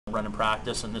running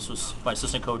practice, and this was my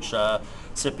assistant coach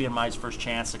Sept and my first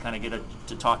chance to kind of get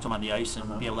to talk to him on the ice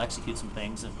and be able to execute some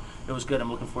things, and it was good.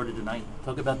 I'm looking forward to tonight.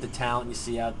 Talk about the talent you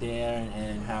see out there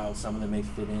and how some of them may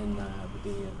fit in with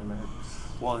the Americans.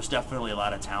 Well, there's definitely a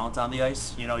lot of talent on the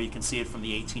ice. You know, you can see it from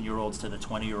the 18-year-olds to the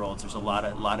 20-year-olds. There's a lot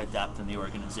of depth in the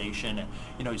organization, and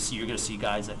you're going to see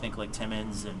guys I think like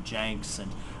Timmins and Jenks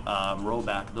and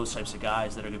Roback, those types of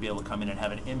guys that are going to be able to come in and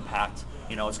have an impact.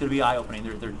 You know, it's going to be eye-opening.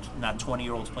 They're not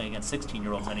 20-year-olds playing against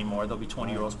 16-year-olds anymore. They'll be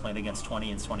 20-year-olds playing against 20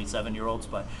 and 27-year-olds.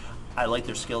 But I like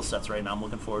their skill sets right now. I'm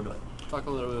looking forward to it. Talk a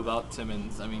little bit about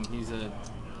Timmins. I mean, he's a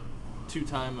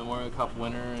two-time Memorial Cup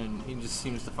winner, and he just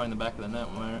seems to find the back of the net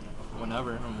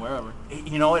whenever and wherever.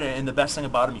 You know what, and the best thing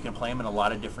about him, you can play him in a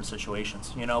lot of different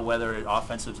situations. You know, whether it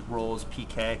offensive roles,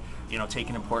 PK, you know,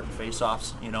 taking important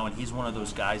face-offs, you know, and he's one of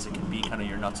those guys that can be kind of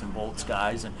your nuts and bolts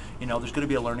guys. And, you know, there's going to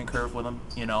be a learning curve with him,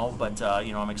 you know, but,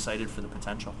 you know, I'm excited for the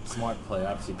potential. Smart player.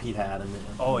 Obviously, Pete had him.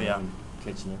 Oh, yeah.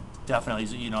 Kitchener. Definitely.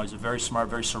 He's a very smart,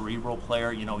 very cerebral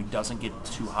player. You know, he doesn't get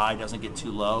too high, doesn't get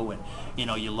too low. And, you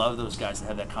know, you love those guys that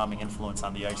have that calming influence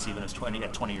on the ice even at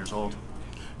 20 years old.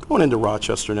 Going into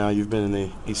Rochester now, you've been in the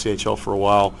ECHL for a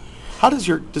while. How does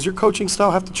your coaching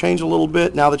style have to change a little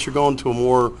bit now that you're going to a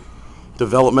more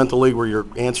developmental league where you're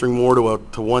answering more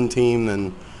to one team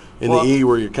than in the E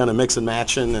where you're kind of mix and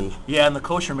matching? And yeah, in the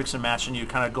coach you're mix and matching. You're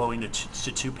kind of going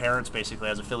to two parents basically,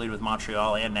 as affiliated with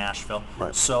Montreal and Nashville.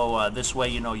 Right. So this way,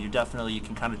 you know, you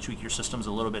can kind of tweak your systems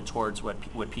a little bit towards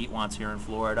what Pete wants here in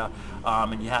Florida,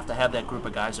 and you have to have that group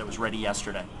of guys that was ready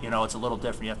yesterday. You know, it's a little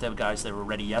different. You have to have guys that were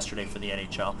ready yesterday for the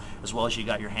NHL, as well as you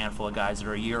got your handful of guys that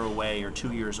are a year away or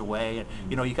 2 years away, and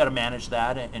you know, you got to manage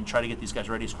that and try to get these guys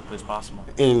ready as quickly as possible.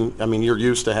 And I mean, you're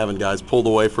used to having guys pulled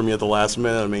away from you at the last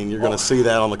minute. I mean, you're going to see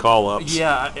that on the call-ups.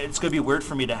 Yeah, it's going to be weird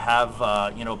for me to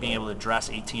have, you know, being able to dress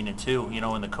 18-2. You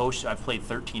know, in the coach, I've played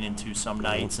 13-2 some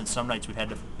nights, and some nights we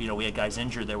had guys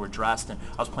injured that were dressed, and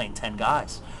I was playing 10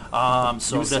 guys. Well,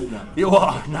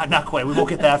 not quite. We won't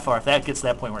get that far. If that gets to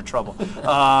that point, we're in trouble.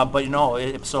 But you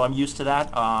know, so I'm used to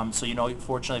that. So you know,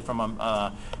 fortunately, from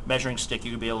a measuring stick,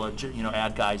 you can be able to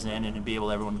add guys in and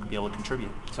everyone can be able to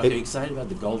contribute. So are you excited about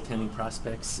the goaltending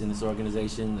prospects in this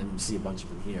organization? And we see a bunch of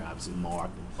them here, obviously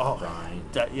Mark, and Brian,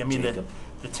 I mean, Jacob.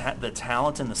 The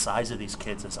talent and the size of these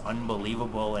kids is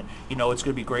unbelievable, and you know, it's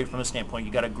going to be great from the standpoint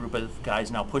you got a group of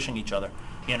guys now pushing each other,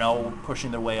 you know,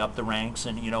 pushing their way up the ranks,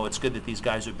 and you know, it's good that these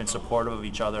guys have been supportive of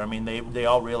each other. I mean, they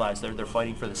all realize they're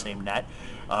fighting for the same net,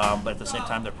 but at the same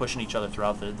time they're pushing each other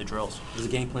throughout the drills. There's a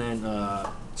game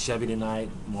plan. Chevy tonight,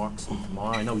 Mark's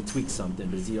tomorrow. I know he tweaked something,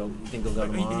 but you think he'll go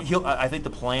tomorrow? I think the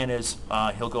plan is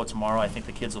he'll go tomorrow. I think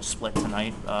the kids will split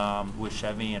tonight with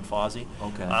Chevy and Fozzie.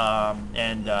 Okay.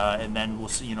 And then we'll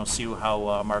see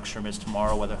how Markstrom is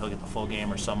tomorrow, whether he'll get the full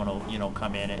game or someone will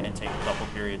come in and take a couple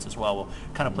periods as well. We'll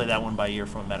kind of play that one by ear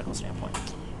from a medical standpoint.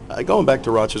 Going back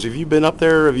to Rochester, have you been up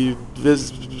there? Have you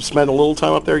spent a little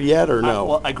time up there yet, or no?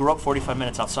 Well, I grew up 45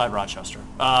 minutes outside Rochester,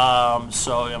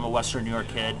 so I'm a Western New York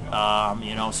kid.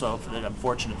 You know, so I'm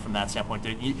fortunate from that standpoint.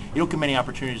 You don't get many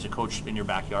opportunities to coach in your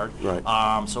backyard. Right.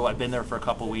 So I've been there for a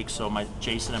couple of weeks. So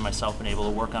Jason and myself have been able to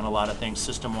work on a lot of things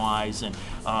system-wise and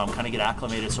kind of get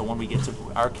acclimated. So when we get to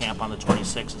our camp on the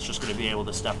 26th, it's just going to be able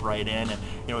to step right in, and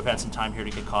you know, we've had some time here to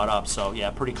get caught up. So yeah,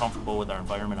 pretty comfortable with our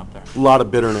environment up there. A lot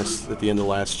of bitterness at the end of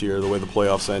last year, the way the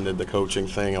playoffs ended, the coaching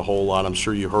thing, a whole lot. I'm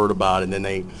sure you heard about it, and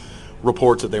then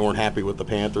reports that they weren't happy with the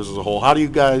Panthers as a whole. How do you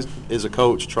guys, as a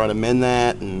coach, try to mend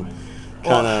that and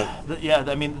kind of? Yeah,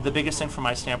 I mean, the biggest thing from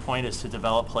my standpoint is to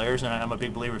develop players, and I'm a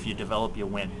big believer if you develop, you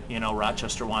win. You know,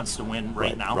 Rochester wants to win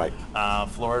right now. Right.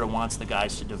 Florida wants the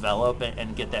guys to develop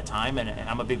and get that time, and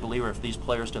I'm a big believer if these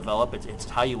players develop, it's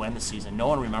how you end the season. No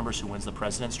one remembers who wins the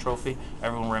President's Trophy.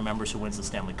 Everyone remembers who wins the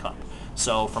Stanley Cup.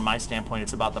 So from my standpoint,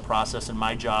 it's about the process, and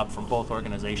my job from both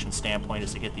organizations' standpoint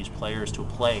is to get these players to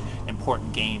play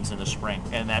important games in the spring,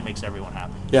 and that makes everyone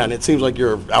happy. Yeah, and it seems like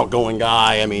you're an outgoing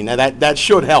guy. I mean, that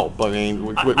should help. I mean,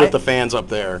 with the fans up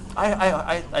there.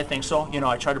 I think so. You know,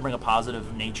 I try to bring a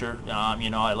positive nature. You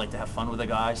know, I like to have fun with the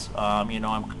guys. You know,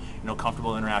 I'm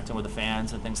comfortable interacting with the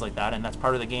fans and things like that, and that's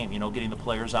part of the game. You know, getting the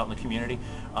players out in the community.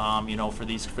 You know, for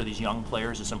these young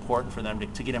players, it's important for them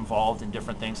to get involved in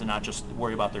different things and not just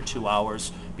worry about their 2 hours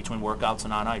between workouts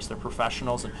and on ice. They're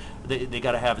professionals, and they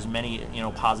got to have as many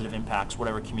positive impacts,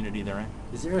 whatever community they're in.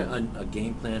 Is there a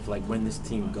game plan for like when this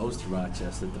team goes to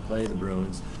Rochester to play the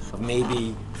Bruins, of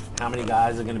maybe how many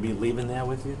guys are going to be leaving there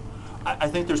with you? I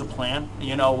think there's a plan.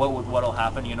 You know what'll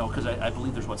happen. You know, because I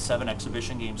believe there's 7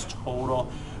 exhibition games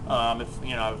total.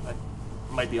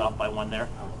 might be off by one there.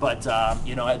 But,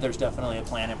 you know, there's definitely a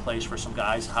plan in place for some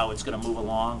guys, how it's going to move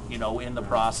along, you know, in the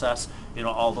process, you know,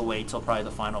 all the way till probably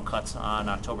the final cuts on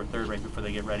October 3rd, right before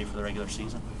they get ready for the regular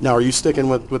season. Now, are you sticking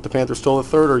with the Panthers till the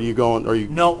 3rd, or are you going? Are you?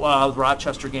 No, the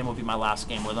Rochester game will be my last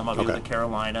game with them. I'll be Okay. with the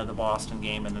Carolina, the Boston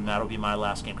game, and then that'll be my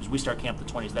last game because we start camp the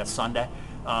 20th. That's Sunday.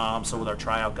 So with our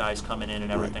tryout guys coming in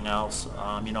and everything else,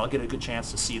 you know, I'll get a good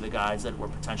chance to see the guys that will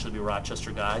potentially be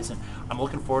Rochester guys, and I'm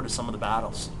looking forward to some of the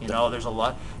battles. You know, there's a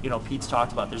lot, you know, Pete's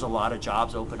talked about, there's a lot of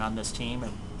jobs open on this team,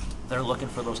 and they're looking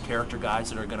for those character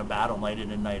guys that are going to battle night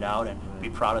in and night out and be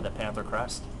proud of the Panther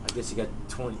crest. I guess you got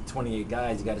 28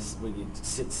 guys. You got to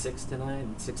sit 6 tonight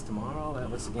and 6 tomorrow.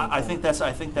 What's the game I plan?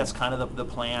 think that's kind of the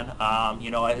plan. You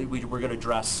know, we're going to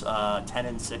dress 10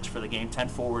 and 6 for the game. 10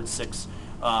 forwards, 6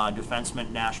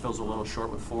 defensemen. Nashville's a little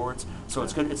short with forwards, so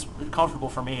it's good. It's comfortable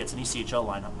for me. It's an ECHL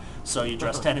lineup, so you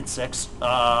dress 10 and 6.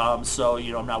 So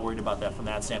you know, I'm not worried about that from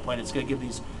that standpoint. It's going to give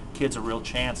these kids a real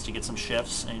chance to get some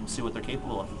shifts and see what they're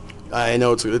capable of. I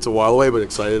know it's a while away, but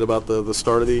excited about the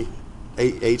start of the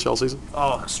AHL season.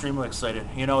 Oh, extremely excited.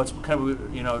 You know, it's kind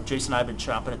of, you know, Jason and I have been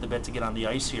chomping at the bit to get on the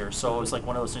ice here. So it was like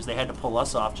one of those things, they had to pull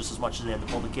us off just as much as they had to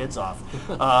pull the kids off.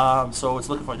 So it's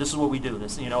looking for, this is what we do.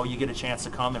 This, you know, you get a chance to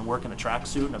come and work in a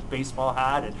tracksuit and a baseball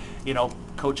hat and, you know,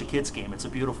 coach a kids game. It's a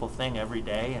beautiful thing every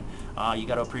day, and you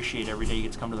got to appreciate every day you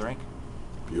get to come to the rink.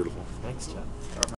 Beautiful. Thanks, Jeff.